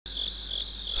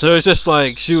So it's just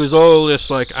like, she was all just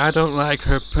like, I don't like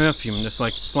her perfume. Just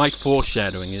like slight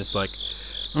foreshadowing. It's like,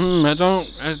 I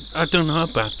don't know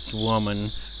about this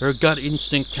woman. Her gut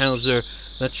instinct tells her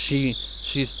that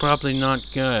she's probably not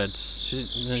good.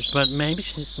 But maybe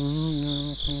she's...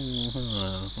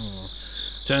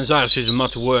 Turns out she's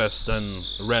much worse than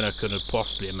Rena could have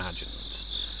possibly imagined.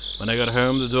 When I got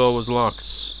home, the door was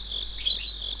locked.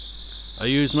 I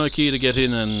used my key to get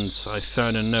in, and I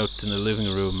found a note in the living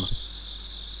room.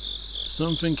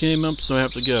 Something came up, so I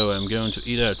have to go. I'm going to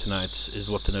eat out tonight, is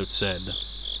what the note said.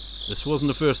 This wasn't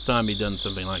the first time he'd done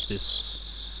something like this.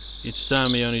 Each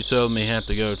time he only told me he had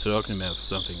to go to Okinawa for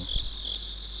something.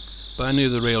 But I knew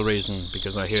the real reason,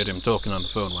 because I heard him talking on the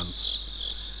phone once.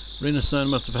 Rina-san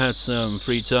must have had some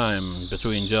free time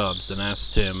between jobs and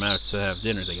asked him out to have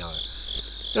dinner together.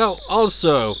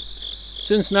 Also,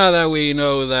 since now that we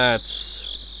know that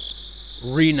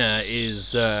Rina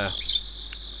is,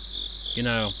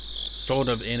 sort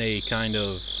of in a kind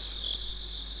of...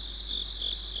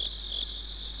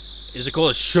 Is it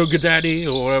called a sugar daddy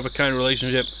or whatever kind of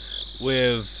relationship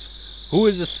with... Who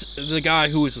is the guy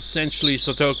who is essentially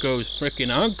Sotoko's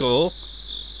freaking uncle?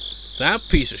 That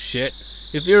piece of shit.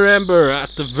 If you remember,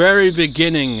 at the very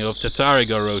beginning of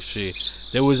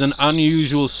Higurashi, there was an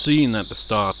unusual scene at the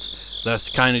start that's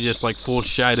kind of just like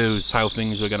foreshadows how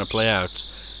things were going to play out.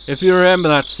 If you remember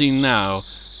that scene now,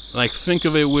 like think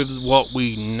of it with what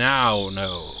we now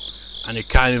know, and you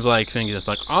kind of like think it's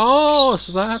like, oh,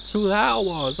 so that's who that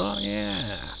was. Oh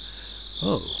yeah,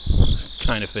 oh,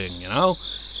 kind of thing, you know.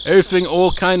 Everything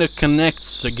all kind of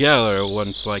connects together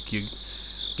once like you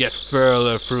get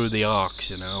further through the arcs,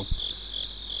 you know.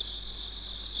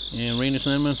 And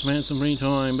Rena-san must have had some free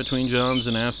time between jobs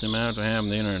and asked him out to have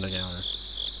dinner together.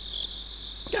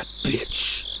 That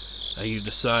bitch! I heaved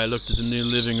a sigh, looked at the new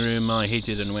living room I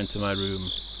hated, and went to my room.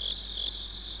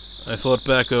 I thought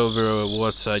back over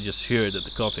what I just heard at the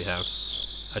coffee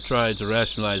house. I tried to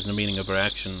rationalize the meaning of her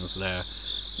actions there.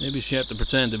 Maybe she had to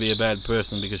pretend to be a bad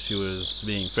person because she was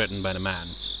being threatened by the man.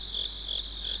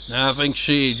 Now I think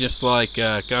she, just like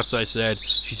Kasai said,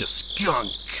 she's a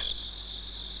skunk.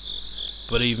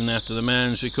 But even after the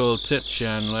man she called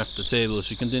Tetchan left the table,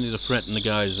 she continued to threaten the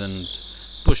guys and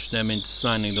push them into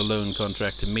signing the loan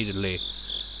contract immediately.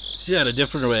 She had a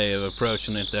different way of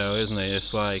approaching it though, isn't it?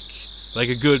 It's like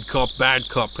a good cop, bad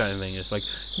cop kind of thing. It's like,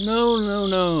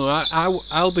 no,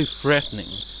 I'll be threatening,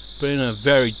 but in a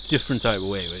very different type of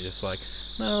way. Where it's like,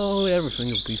 no, everything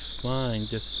will be fine,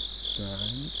 just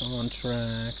sign the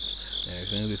contract,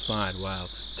 everything will be fine. While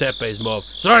Tepe's more,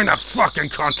 sign the fucking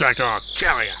contract or I'll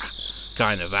kill ya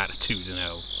kind of attitude, you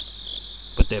know.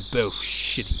 But they're both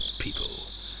shitty people.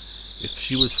 If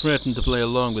she was threatened to play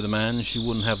along with a man, she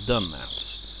wouldn't have done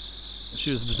that. If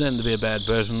she was pretending to be a bad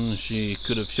person, she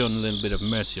could have shown a little bit of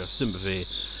mercy or sympathy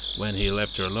when he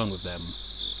left her alone with them.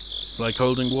 It's like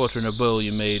holding water in a bowl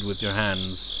you made with your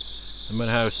hands. No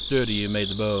matter how sturdy you made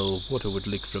the bowl, water would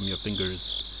leak from your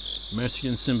fingers. Mercy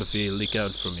and sympathy leak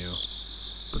out from you.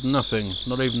 But nothing,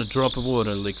 not even a drop of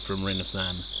water, leaked from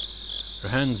Rina-san. Her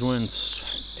hands weren't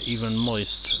even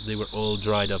moist, they were all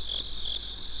dried up.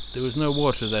 There was no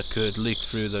water that could leak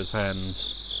through those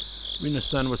hands.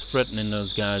 Rina-san was threatening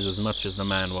those guys as much as the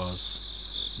man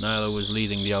was. Neither was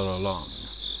leading the other along.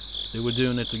 They were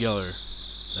doing it together.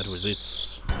 That was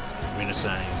it.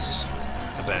 Rina-san is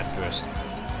a bad person.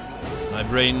 My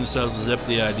brain sells up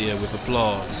the idea with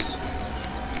applause.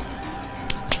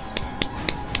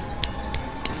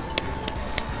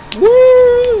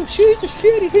 Woo! She's a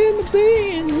shitty human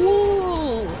being!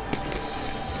 Whoa!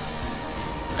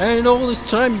 And all this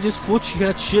time you just thought she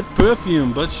had shit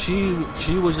perfume, but she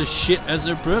was a shit as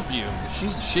her perfume.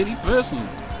 She's a shitty person.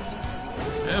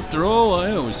 After all,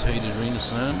 I always hated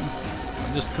Rina-san.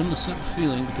 I just couldn't accept the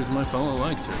feeling because my fellow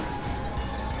liked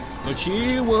her. But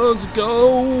she was a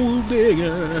gold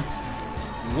digger.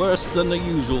 Worse than the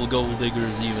usual gold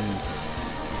diggers even.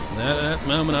 And at that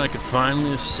moment I could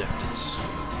finally accept it.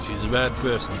 She's a bad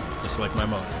person, just like my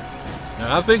mother.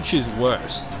 Now I think she's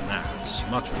worse than that.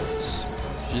 Much worse.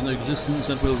 She's an existence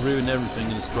that will ruin everything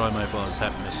and destroy my father's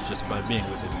happiness just by being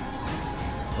with him.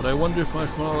 But I wonder if my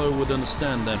father would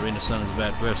understand that Rina-san is a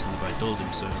bad person if I told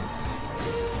him so.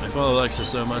 My father likes her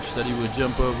so much that he would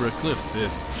jump over a cliff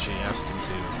if she asked him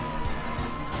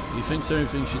to. He thinks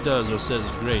everything she does or says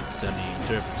is great, and he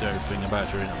interprets everything about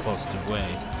her in a positive way.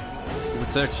 He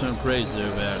protects her and praises her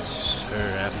without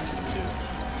her asking him to.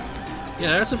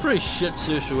 Yeah, that's a pretty shit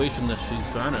situation that she's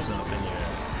found herself in here.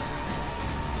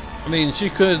 I mean, she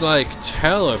could, like,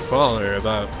 tell her father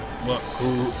about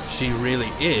who she really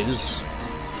is,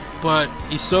 but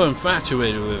he's so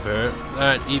infatuated with her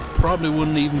that he probably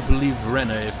wouldn't even believe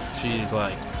Rena if she,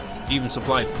 like, even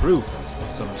supply proof of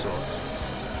some sorts.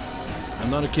 I'm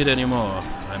not a kid anymore.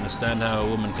 I understand how a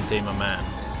woman can tame a man.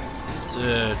 It's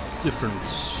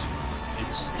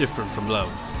different from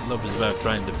love. Love is about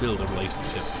trying to build a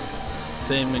relationship.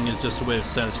 Taming is just a way of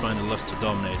satisfying the lust to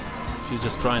dominate. She's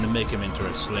just trying to make him into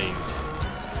her slave.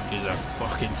 She's a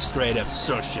fucking straight up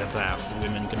sociopath.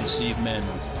 Women can deceive men,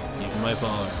 even my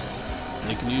father.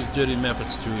 They can use dirty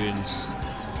methods to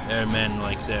ensnare men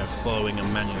like they're following a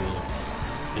manual.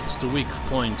 It's the weak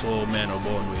point all men are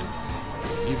born with.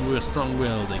 Even with a strong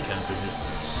will, they can't resist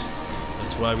it.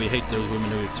 That's why we hate those women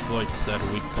who exploit that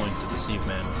weak point to deceive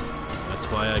men. That's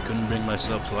why I couldn't bring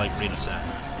myself to like Rina-san.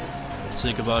 For the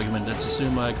sake of argument, let's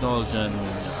assume I acknowledge an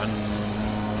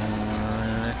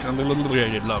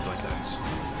unlimited love like that.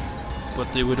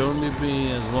 But they would only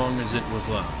be as long as it was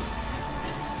love.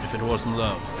 If it wasn't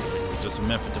love, it was just a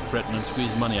method to threaten and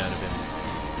squeeze money out of him,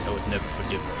 I would never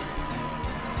forgive her.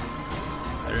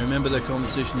 I remember their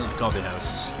conversation at the coffee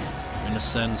house.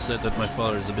 Rina-san said that my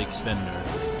father is a big spender.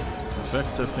 In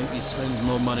fact, I think he spends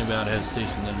more money without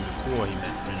hesitation than before he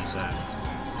met Rina-san.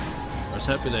 I was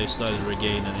happy that he started to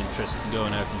regain an interest in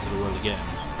going out into the world again.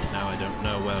 Now I don't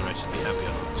know whether I should be happy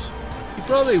or not. He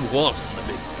probably wasn't a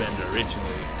big spender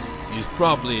originally. He's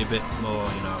probably a bit more,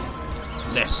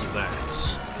 less of that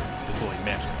before he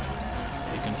met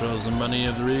her. He controls the money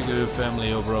of the Riga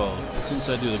family overall, but since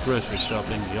I do the grocery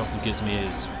shopping, he often gives me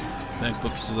his bank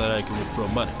books so that I can withdraw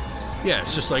money. Yeah,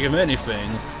 it's just like if anything,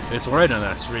 it's Rena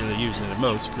that's really using it the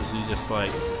most, because he just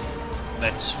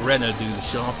lets Rena do the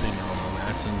shopping and all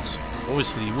that, and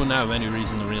obviously he wouldn't have any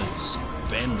reason to really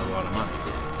spend a lot of money.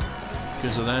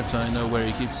 Because of that, I know where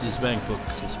he keeps his bank book,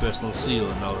 his personal seal,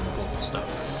 and all important stuff.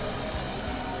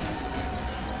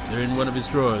 They're in one of his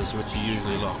drawers, which he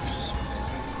usually locks.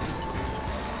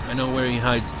 I know where he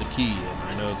hides the key, and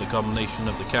I know the combination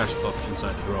of the cash box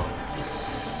inside the drawer.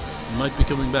 He might be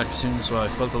coming back soon, so I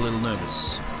felt a little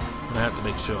nervous, but I had to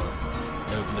make sure.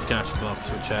 I opened the cash box,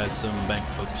 which had some bank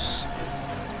books,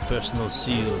 personal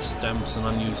seals, stamps, and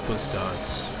unused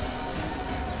postcards.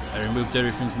 I removed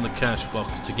everything from the cash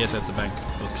box to get at the bank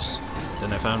books.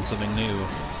 Then I found something new.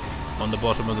 On the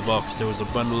bottom of the box there was a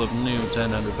bundle of new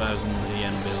 10,000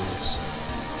 yen bills.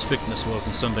 Its thickness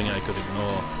wasn't something I could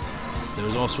ignore. There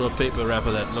was also a paper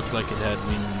wrapper that looked like it had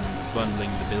been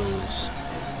bundling the bills.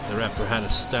 The wrapper had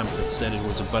a stamp that said it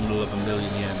was a bundle of 1,000,000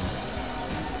 yen.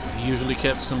 He usually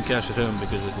kept some cash at home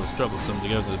because it was troublesome to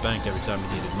go to the bank every time he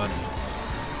needed money.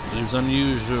 But it was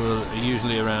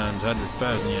usually around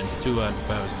 100,000 yen to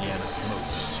 200,000 yen at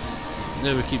most. He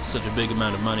never keeps such a big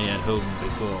amount of money at home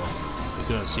before,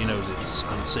 because he knows it's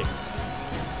unsafe.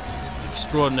 The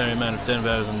extraordinary amount of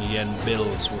 10,000 yen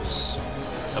bills was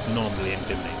abnormally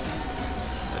intimidating.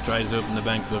 I tried to open the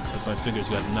bank book, but my fingers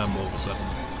got numb all of a sudden.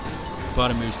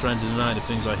 Part of me was trying to deny the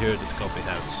things I heard at the coffee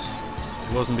house.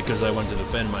 It wasn't because I wanted to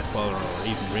defend my father or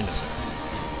even Rina-san.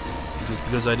 It was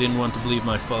because I didn't want to believe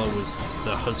my father was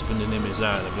the husband in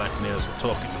Imizara the blackmailers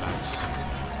were talking about.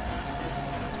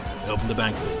 I opened the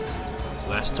bank book.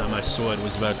 The last time I saw it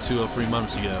was about 2 or 3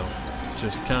 months ago.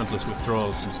 Just countless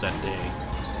withdrawals since that day.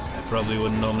 I probably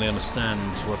wouldn't normally understand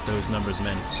what those numbers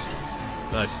meant,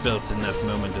 but I felt in that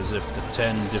moment as if the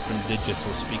 10 different digits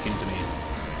were speaking to me.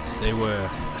 They were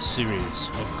a series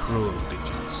of cruel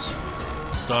digits.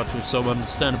 It starts with some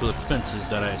understandable expenses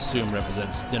that I assume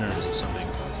represents dinners or something,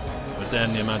 but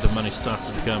then the amount of money starts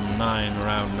to become 9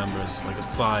 round numbers, like a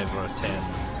 5 or a 10.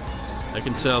 I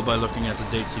can tell by looking at the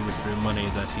dates he withdrew money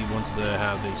that he wanted to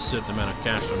have a certain amount of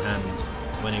cash on hand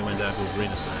when he went out with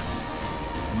Rina-san.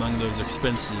 Among those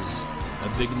expenses, a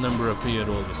big number appeared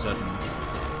all of a sudden.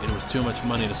 It was too much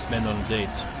money to spend on a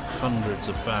date, hundreds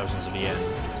of thousands of yen.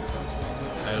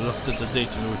 I looked at the date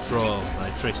of the withdrawal, and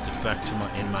I traced it back to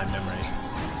in my memory.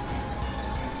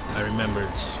 I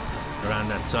remembered, around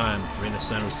that time,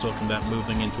 Rina-san was talking about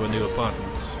moving into a new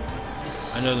apartment.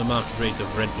 I know the market rate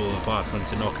of rental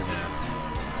apartments in Okinawa.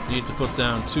 You need to put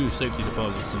down 2 safety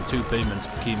deposits and 2 payments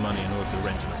for key money in order to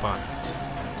rent an apartment.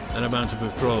 That amount of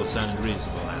withdrawal sounded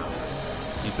reasonable now.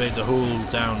 He paid the whole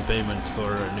down payment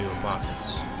for a new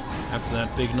apartment. After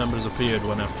that, big numbers appeared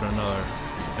one after another.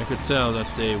 I could tell that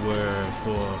they were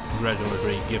for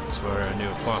congratulatory gifts for a new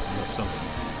apartment or something.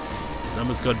 The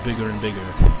numbers got bigger and bigger.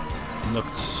 It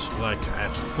looked like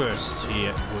at first he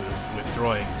was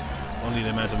withdrawing only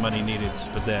the amount of money needed,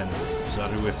 but then he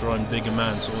started withdrawing big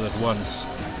amounts all at once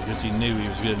because he knew he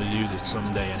was going to use it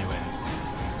someday anyway.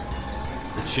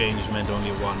 The change meant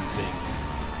only one thing.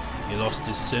 He lost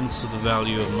his sense of the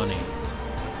value of money.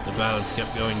 The balance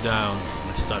kept going down,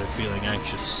 and I started feeling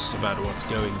anxious about what's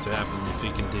going to happen if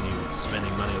he continued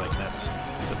spending money like that.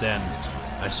 But then,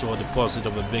 I saw a deposit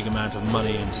of a big amount of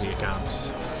money into the accounts.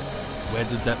 Where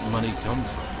did that money come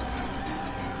from?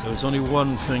 There was only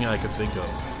one thing I could think of.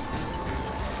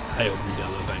 I opened the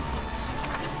other bank.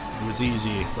 It was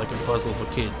easy, like a puzzle for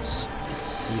kids.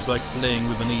 It was like playing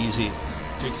with an easy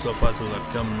jigsaw puzzle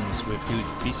that comes with huge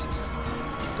pieces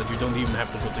that you don't even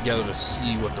have to put together to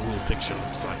see what the whole picture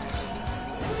looks like.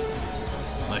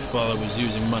 My father was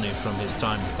using money from his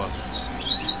time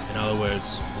deposits. In other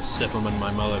words, the settlement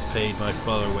my mother paid my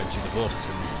father when she divorced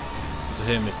him. To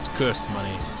him it's cursed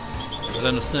money. I'd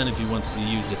understand if he wanted to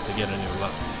use it to get a new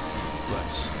love.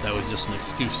 But that was just an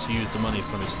excuse to use the money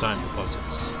from his time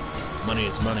deposits. Money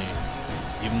is money.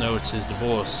 Even though it's his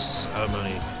divorce, our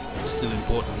money, it's still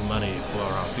important money for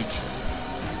our future.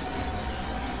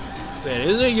 But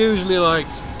isn't it usually like,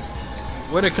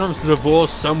 when it comes to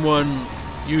divorce, someone,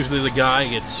 usually the guy,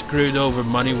 gets screwed over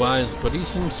money-wise, but he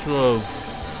seems to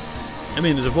have, I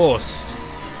mean, the divorce,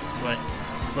 like,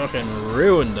 fucking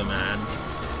ruined the man,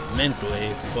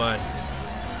 mentally, but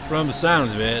from the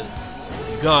sounds of it,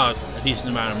 he got a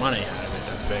decent amount of money out of it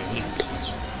at the very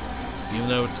least. Even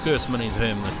though it's cursed money to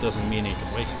him, that doesn't mean he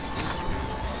can waste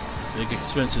it. Big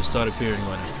expenses start appearing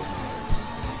when I put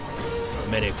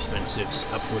on. Many expenses,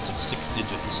 upwards of 6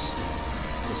 digits.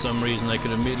 For some reason I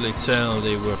could immediately tell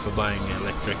they were for buying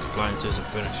electric appliances and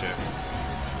furniture.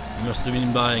 He must have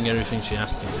been buying everything she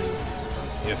asked him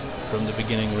to. If, from the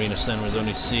beginning, Rina-san was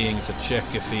only seeing to check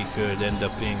if he could end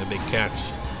up being a big catch,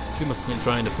 she must have been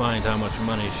trying to find how much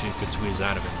money she could squeeze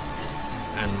out of him.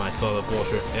 And my father bought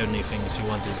her anything she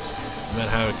wanted, no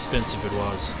matter how expensive it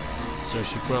was, so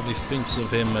she probably thinks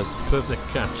of him as the perfect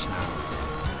catch now.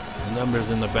 The numbers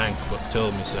in the bank book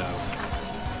told me so.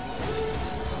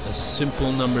 The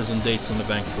simple numbers and dates in the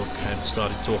bank book had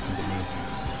started talking to me.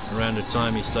 Around the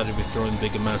time he started withdrawing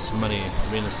big amounts of money,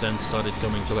 Rina-san started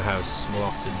coming to the house more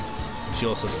often, and she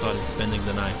also started spending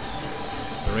the nights.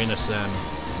 For Rina-san,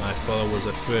 my father was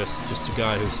at first just a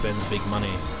guy who spends big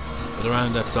money, but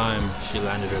around that time she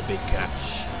landed her big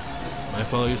catch. My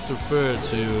father used to refer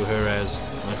to her as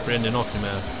my friend in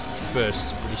Okinawa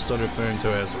first, but he started referring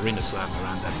to her as Rina-san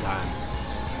around that time.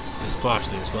 It was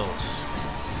partially his fault.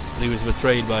 But he was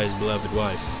betrayed by his beloved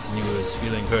wife, and he was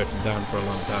feeling hurt and down for a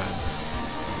long time.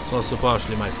 It's also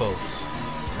partially my fault.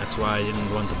 That's why I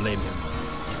didn't want to blame him.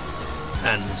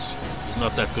 And he's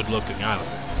not that good looking either.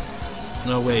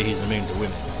 There's no way he's immune to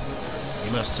women.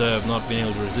 He must have not been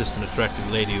able to resist an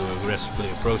attractive lady who aggressively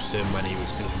approached him when he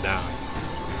was feeling down.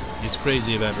 He's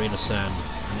crazy about Rina-san,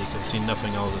 and he can see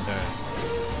nothing other than her.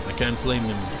 I can't blame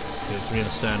him, because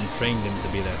Rina-san trained him to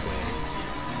be that way.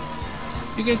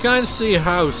 You can kind of see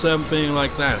how something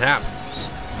like that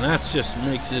happens, and that just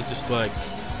makes it just like...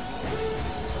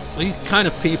 These kind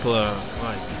of people are,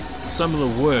 like, some of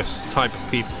the worst type of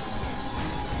people.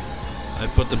 I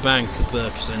put the bank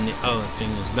books and the other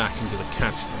things back into the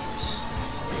catch box.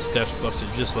 This catch box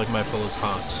is just like my father's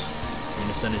heart.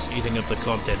 Rina-san is eating up the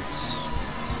contents.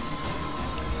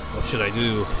 What should I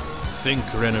do? Think,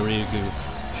 Rena Ryugu.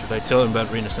 Should I tell him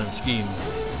about Rina-san's scheme?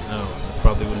 No, I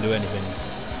probably wouldn't do anything.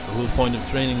 The whole point of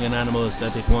training an animal is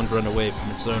that it won't run away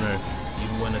from its owner,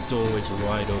 even when a door is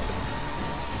wide open.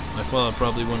 My father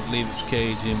probably won't leave his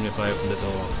cage even if I open the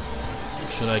door.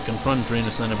 Should I confront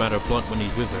Rina-san about her plot when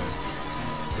he's with her?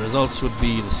 The results would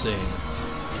be the same.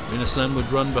 Rina-san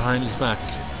would run behind his back.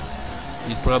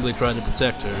 He'd probably try to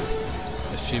protect her.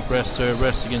 If she pressed her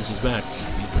breast against his back,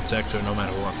 he'd protect her no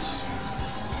matter what.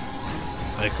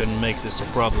 I couldn't make this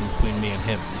a problem between me and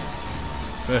him.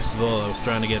 First of all, I was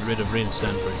trying to get rid of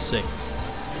Rina-san for his sake.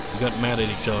 We got mad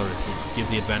at each other to give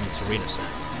the advantage to Rina-san.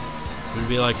 It would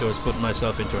be like I was putting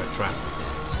myself into a trap.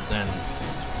 Then,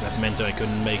 that meant I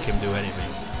couldn't make him do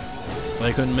anything. If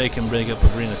I couldn't make him break up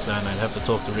with Rina-san, I'd have to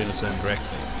talk to Rina-san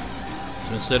directly.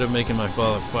 So instead of making my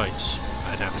father fight,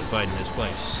 I'd have to fight in his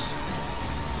place.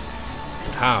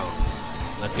 But how?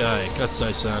 That guy,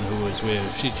 Kasai-san, who was with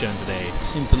Shi-chan today,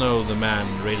 seemed to know the man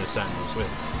Rina-san was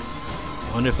with.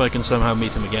 I wonder if I can somehow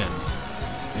meet him again.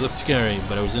 He looked scary,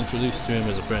 but I was introduced to him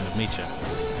as a friend of Michan.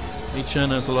 Michan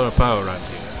has a lot of power around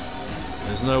here.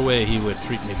 There's no way he would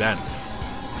treat me badly.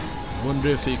 I wonder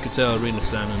if he could tell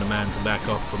Rina-san and the man to back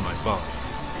off from my father.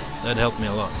 That'd help me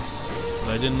a lot,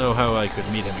 but I didn't know how I could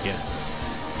meet him again.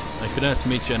 I could ask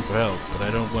Michan for help, but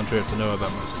I don't want her to know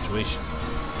about my situation.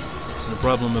 It's the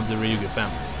problem of the Ryuga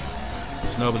family.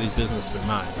 It's nobody's business but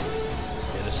mine.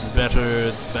 Yeah, this is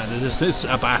this is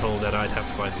a battle that I'd have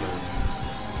to fight alone.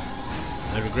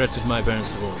 I regretted my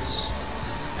parents' divorce.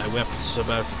 I wept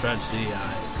about the tragedy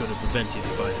I could have prevented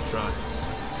if I had tried.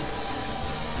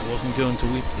 I wasn't going to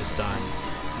weep this time.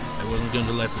 I wasn't going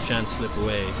to let the chance slip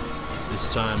away.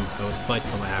 This time I would fight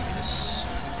for my happiness.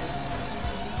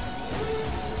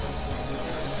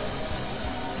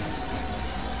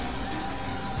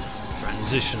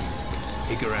 musician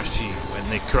Higurashi when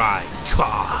they cry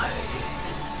Kai.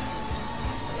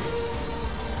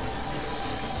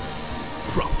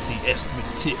 Property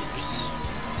estimate tips.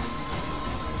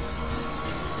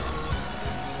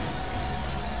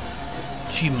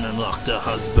 Achievement unlocked a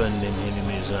husband in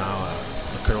enemy's hour.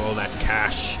 Look at all that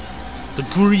cash. The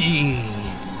green.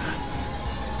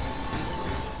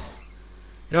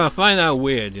 You know, I find that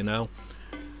weird, you know.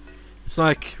 It's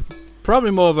like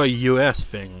probably more of a US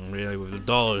thing, really, with the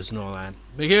dollars and all that.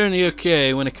 But here in the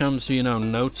UK, when it comes to, you know,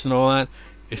 notes and all that,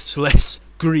 it's less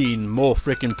green, more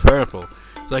freaking purple.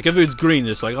 Like if it's green,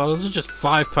 it's like, oh, those are just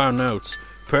 £5 notes.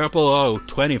 Purple, oh,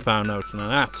 £20 notes. Now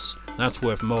that's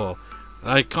worth more.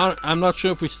 I'm not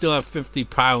sure if we still have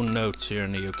 £50 notes here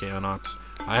in the UK or not.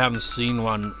 I haven't seen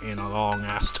one in a long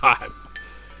ass time.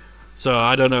 So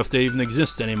I don't know if they even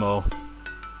exist anymore.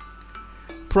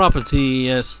 Property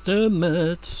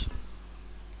estimate.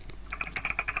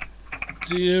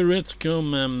 Dear Ritsuko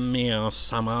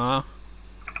Mion-sama,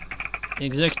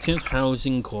 Executive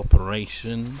Housing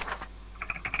Corporation.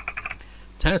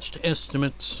 Attached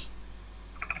estimates.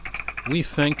 We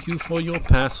thank you for your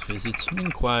past visits and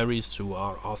inquiries to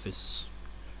our office.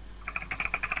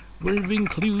 We've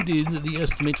included the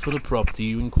estimate for the property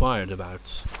you inquired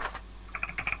about.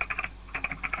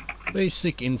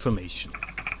 Basic information.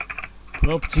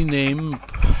 Property name,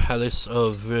 Palace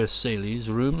of Versailles,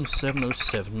 room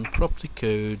 707, property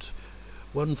code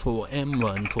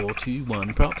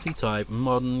 14M1421, property type,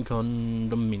 modern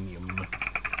condominium.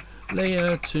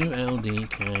 Layout to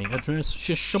LDK, address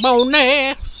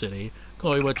Shishimone City,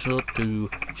 Keiichi to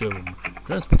Jome.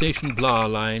 Transportation blah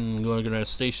line, going to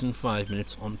station 5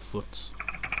 minutes on foot.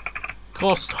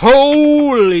 Cost,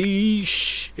 holy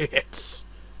shit!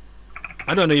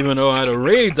 I don't even know how to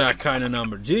read that kind of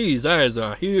number. Jeez, that is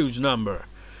a huge number.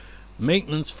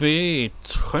 Maintenance fee,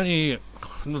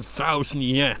 20,000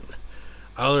 yen.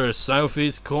 Other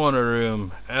southeast corner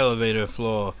room, elevator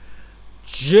floor.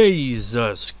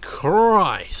 Jesus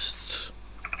Christ.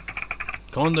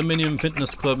 Condominium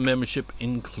fitness club membership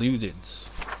included.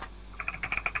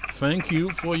 Thank you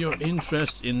for your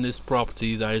interest in this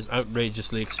property that is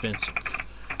outrageously expensive.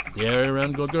 The area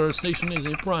around Gogura Station is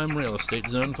a prime real estate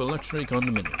zone for luxury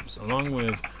condominiums. Along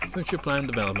with future planned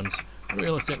developments,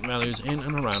 real estate values in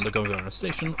and around the Gogura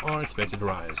Station are expected to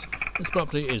rise. This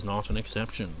property is not an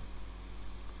exception.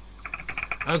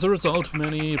 As a result,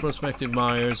 many prospective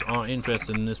buyers are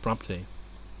interested in this property.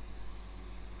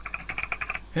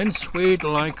 Hence, we'd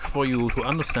like for you to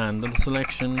understand that the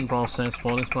selection process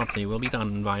for this property will be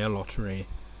done via lottery.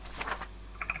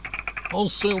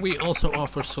 Also, we also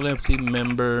offer celebrity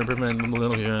member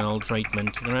preventable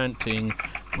treatment, granting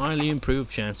highly improved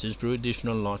chances through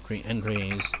additional lottery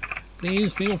entries.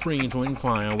 Please feel free to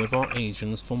inquire with our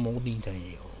agents for more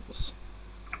details.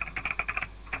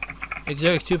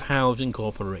 Executive Housing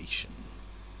Corporation.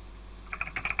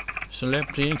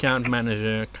 Celebrity Account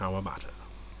Manager Kawabata.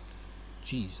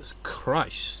 Jesus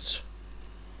Christ.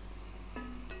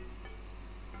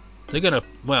 They're gonna,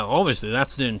 well, obviously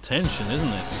that's the intention,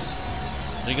 isn't it?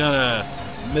 They're gonna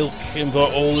milk him for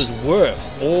all his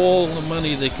worth, all the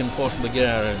money they can possibly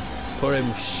get, and put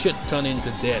him shit ton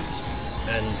into debt,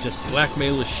 and just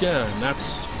blackmail the share, and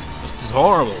that's just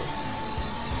horrible.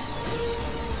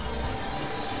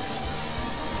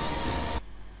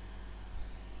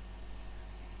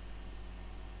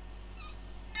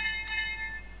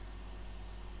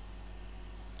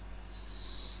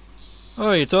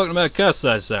 Oh, you're talking about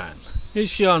Kasai-san. He's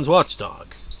Shion's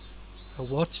watchdog. A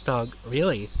watchdog?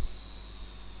 Really?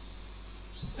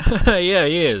 Yeah,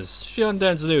 he is. Shion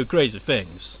tends to do crazy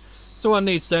things. So one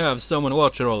needs to have someone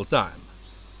watch her all the time.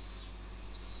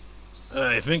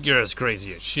 I think you're as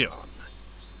crazy as Shion.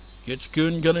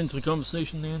 Keiichi-kun got into the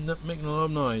conversation, they end up making a lot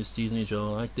of noise, teasing each other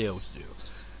like they always do.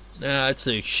 Nah, I'd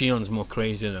say Shion's more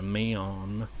crazy than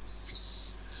Mion.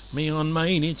 Mion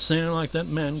made it sound like that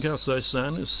man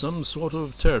Kasai-san is some sort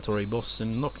of territory boss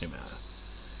in Noknima.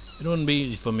 It wouldn't be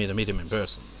easy for me to meet him in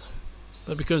person.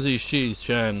 But because he's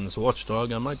Shi-chan's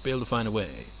watchdog, I might be able to find a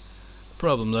way. The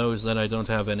problem, though, is that I don't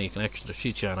have any connection to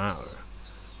Shi-chan either.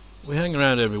 We hang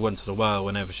around every once in a while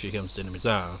whenever she comes to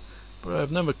Mizawa, but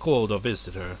I've never called or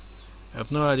visited her. I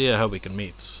have no idea how we can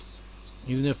meet.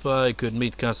 Even if I could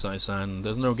meet Kasai-san,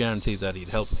 there's no guarantee that he'd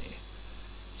help me.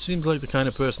 He seems like the kind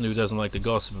of person who doesn't like to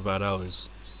gossip about others.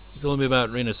 He told me about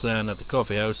Rina-san at the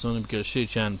coffee house only because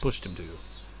Shi-chan pushed him to.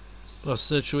 Plus,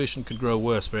 the situation could grow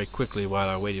worse very quickly while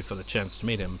I waited for the chance to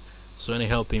meet him, so any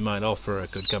help he might offer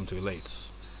could come too late.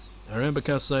 I remember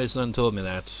Kasai-san told me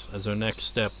that, as her next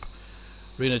step,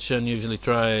 Rina-chan usually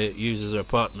uses her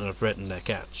partner to threaten their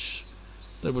catch.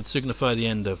 That would signify the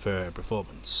end of her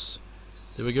performance.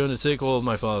 They were going to take all of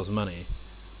my father's money.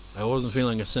 I wasn't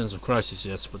feeling a sense of crisis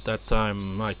yet, but that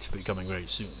time might be coming very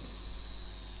soon.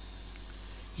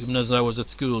 Even as I was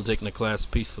at school taking a class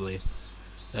peacefully,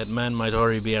 that man might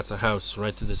already be at the house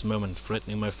right to this moment,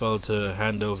 threatening my father to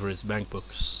hand over his bank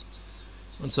books.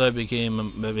 Once I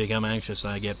become anxious,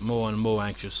 I get more and more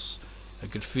anxious. I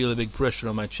could feel a big pressure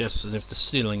on my chest as if the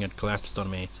ceiling had collapsed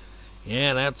on me.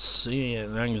 Yeah, that's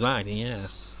anxiety, yeah.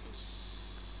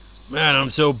 Man, I'm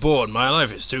so bored. My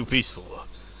life is too peaceful.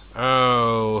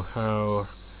 How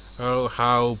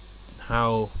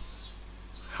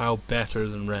better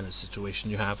than Rena's situation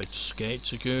you have it.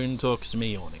 Keiichi talks to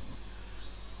me yawning.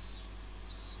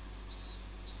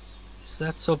 Is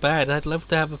that so bad? I'd love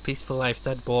to have a peaceful life.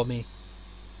 That'd bore me.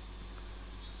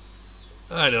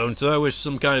 I don't. I wish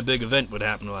some kind of big event would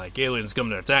happen, like aliens come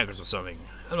to attack us or something.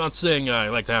 I'm not saying I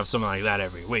like to have something like that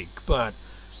every week, but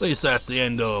at least at the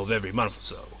end of every month or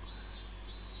so.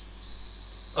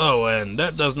 Oh, and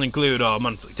that doesn't include our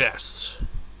monthly tests.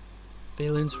 If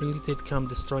aliens really did come,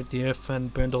 destroyed the Earth,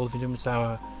 and burned all of humans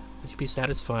out, would you be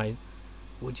satisfied?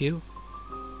 Would you?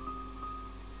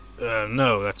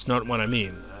 No, that's not what I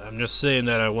mean. I'm just saying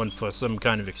that I want for some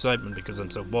kind of excitement because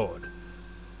I'm so bored.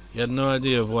 He had no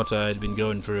idea of what I had been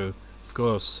going through, of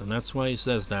course, and that's why he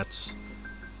says that.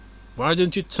 Why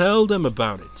didn't you tell them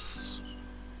about it?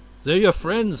 They're your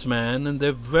friends, man, and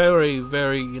they're very,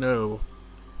 very,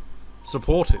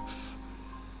 supportive.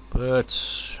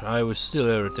 But I was still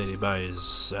irritated by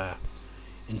his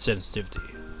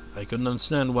insensitivity. I couldn't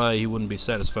understand why he wouldn't be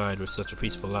satisfied with such a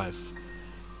peaceful life.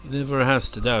 He never has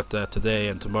to doubt that today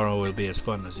and tomorrow will be as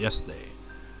fun as yesterday.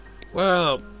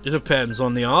 Well, it depends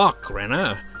on the arc,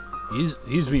 Rena.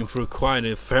 He's been through quite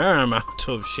a fair amount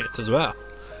of shit as well.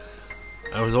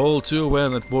 I was all too aware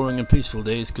that boring and peaceful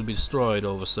days could be destroyed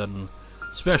all of a sudden,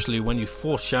 especially when you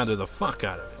foreshadow the fuck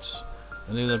out of it.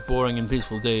 I knew that boring and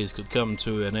peaceful days could come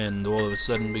to an end all of a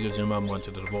sudden because your mum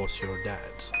wanted to divorce your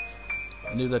dad.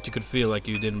 I knew that you could feel like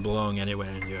you didn't belong anywhere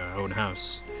in your own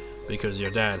house because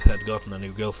your dad had gotten a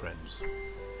new girlfriend.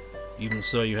 Even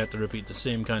so, you had to repeat the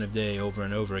same kind of day over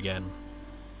and over again.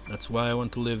 That's why I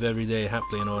want to live every day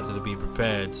happily in order to be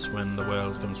prepared when the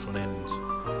world comes to an end.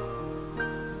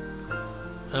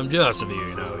 I'm jealous of you,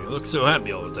 you look so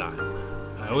happy all the time.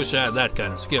 I wish I had that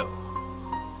kind of skill.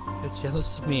 You're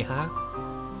jealous of me, huh?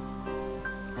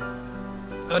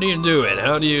 How do you do it?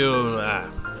 How do you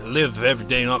live every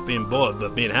day not being bored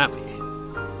but being happy?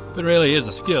 If it really is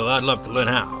a skill, I'd love to learn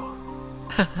how.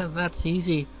 That's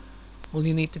easy. All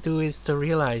you need to do is to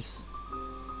realize.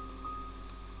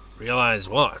 Realize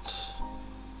what?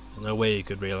 There's no way he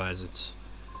could realize it.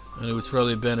 And it was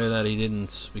probably better that he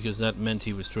didn't, because that meant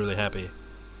he was truly happy.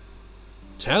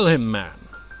 Tell him, man.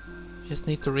 You just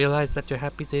need to realize that your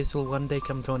happy days will one day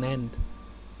come to an end.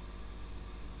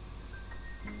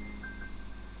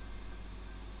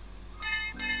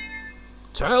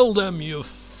 Tell them, you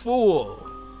fool!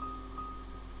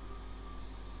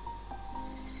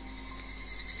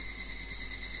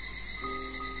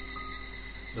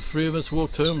 The three of us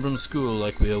walked home from school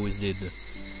like we always did.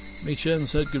 Mion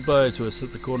said goodbye to us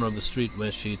at the corner of the street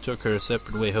where she took her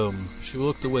separate way home. She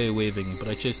walked away waving, but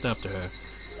I chased after her.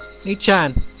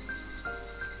 Mion!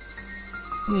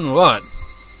 What?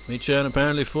 Mion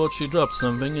apparently thought she dropped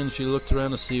something, and she looked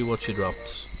around to see what she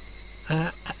dropped.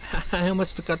 I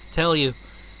almost forgot to tell you.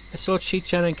 I saw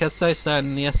Chi-chan and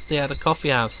Kasai-san yesterday at a coffee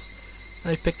house.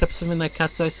 I picked up something that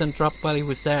Kasai-san dropped while he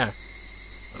was there.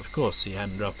 Of course he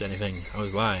hadn't dropped anything. I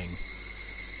was lying.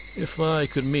 If I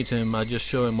could meet him, I'd just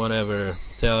show him whatever,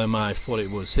 tell him I thought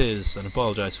it was his, and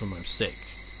apologize for my mistake.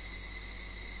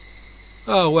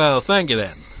 Oh, well, thank you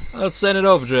then. I'll send it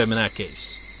over to him in that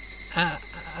case.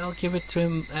 I'll give it to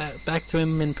him, back to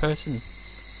him in person.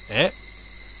 Eh?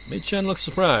 Mion looked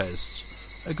surprised.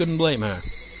 I couldn't blame her.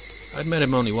 I'd met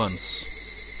him only once.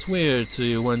 It's weird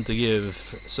to want to give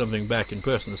something back in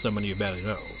person to someone you barely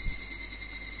know.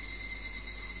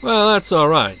 Well, that's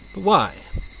alright, but why?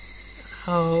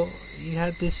 Oh, he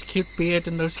had this cute beard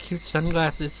and those cute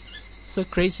sunglasses. So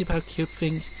crazy about cute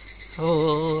things.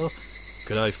 Oh.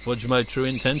 Could I fudge my true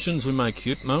intentions with my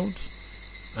cute mode?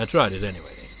 I tried it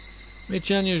anyway.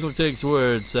 Mion usually takes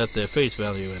words at their face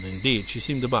value, and indeed, she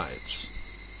seemed to buy it.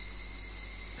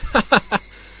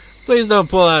 Please don't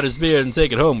pull out his beard and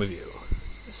take it home with you.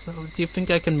 So, do you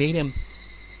think I can meet him?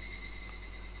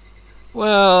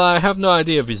 Well, I have no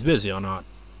idea if he's busy or not.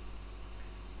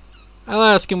 I'll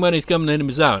ask him when he's coming into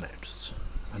Mizawa next.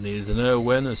 I needed to know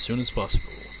when as soon as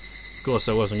possible. Of course,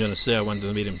 I wasn't going to say I wanted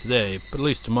to meet him today, but at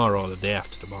least tomorrow or the day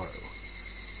after tomorrow.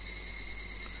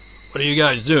 What are you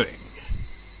guys doing?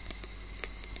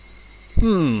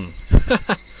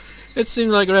 It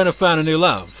seemed like Rena found a new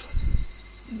love.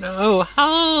 No,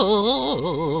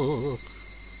 how?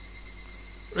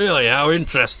 Really, how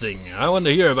interesting. I want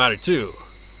to hear about it too.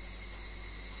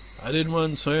 I didn't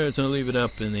want her to leave it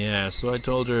up in the air, so I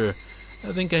told her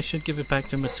I think I should give it back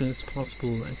to him as soon as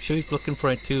possible. I'm sure he's looking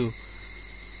for it too.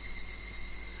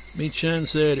 Mi-chan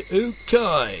said,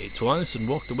 "Okay," twice and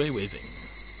walked away waving.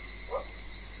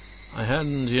 I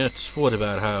hadn't yet thought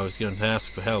about how I was going to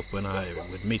ask for help when I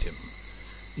would meet him.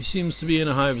 He seems to be in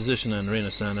a high position on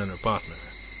Rena-san and her partner.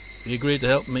 If he agreed to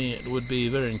help me, it would be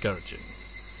very encouraging.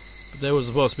 But there was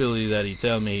a possibility that he'd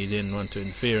tell me he didn't want to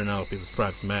interfere in other people's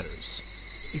private matters.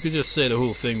 He could just say the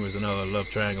whole thing was another love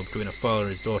triangle between a father,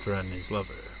 his daughter, and his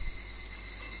lover.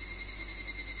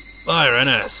 Bye,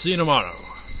 Rena. See you tomorrow.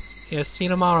 Yes, see you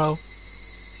tomorrow.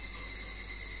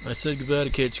 I said goodbye to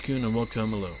Keiichi-kun and walked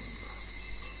home alone.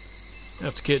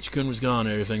 After Keiichi-kun was gone,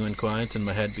 everything went quiet and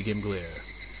my head became clear.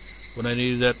 What I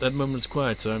needed at that moment's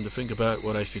quiet time to think about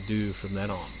what I should do from then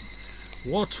on.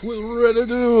 What will Rena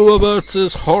do about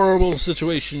this horrible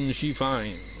situation she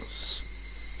finds?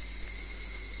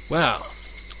 Well,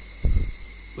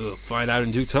 we'll find out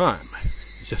in due time.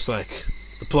 It's just like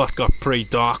the plot got pretty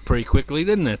dark pretty quickly,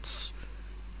 didn't it?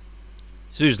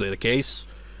 It's usually the case.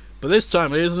 But this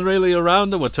time it isn't really around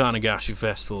the Watanagashi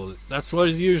Festival. That's what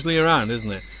it's usually around,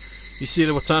 isn't it? You see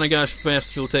the Watanagashi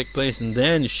Festival take place and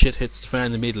then shit hits the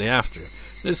fan immediately after.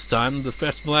 This time the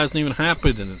festival hasn't even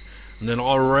happened and then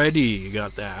already you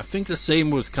got that. I think the same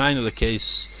was kind of the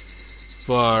case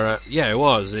for, it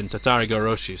was in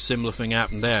Higurashi. Similar thing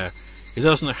happened there. It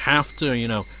doesn't have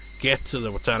to, get to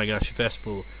the Watanagashi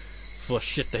Festival for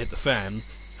shit to hit the fan.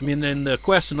 I mean, in the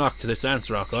question arc to this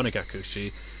answer arc,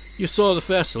 Onikakushi, you saw the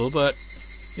festival, but,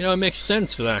 it makes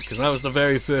sense for that, because that was the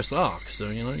very first arc, so,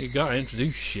 you gotta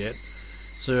introduce shit.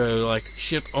 So, like,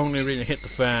 shit only really hit the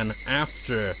fan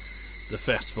after the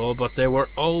festival, but there were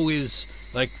always,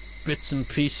 like, bits and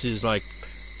pieces, like,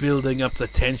 building up the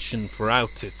tension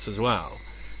throughout it as well.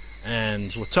 And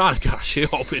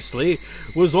Watanagashi, obviously,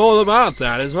 was all about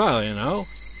that as well,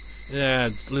 It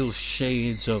had little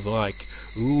shades of, like,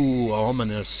 ooh,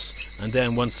 ominous. And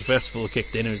then once the festival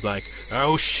kicked in, it was like,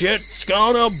 oh shit, it's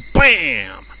gonna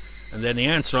BAM! And then the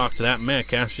answer arc to that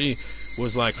Mekashi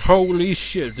was like, holy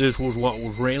shit, this was what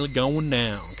was really going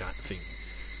down, kind of thing.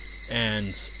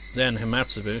 And then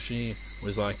Himatsubushi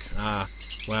was like,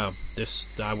 well,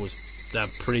 that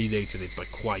predated it by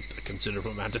quite a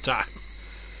considerable amount of time.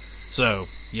 So,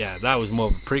 yeah, that was more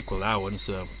of a prequel, that one,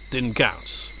 so didn't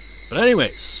count. But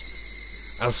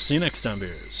anyways, I'll see you next time,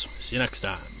 viewers. See you next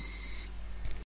time.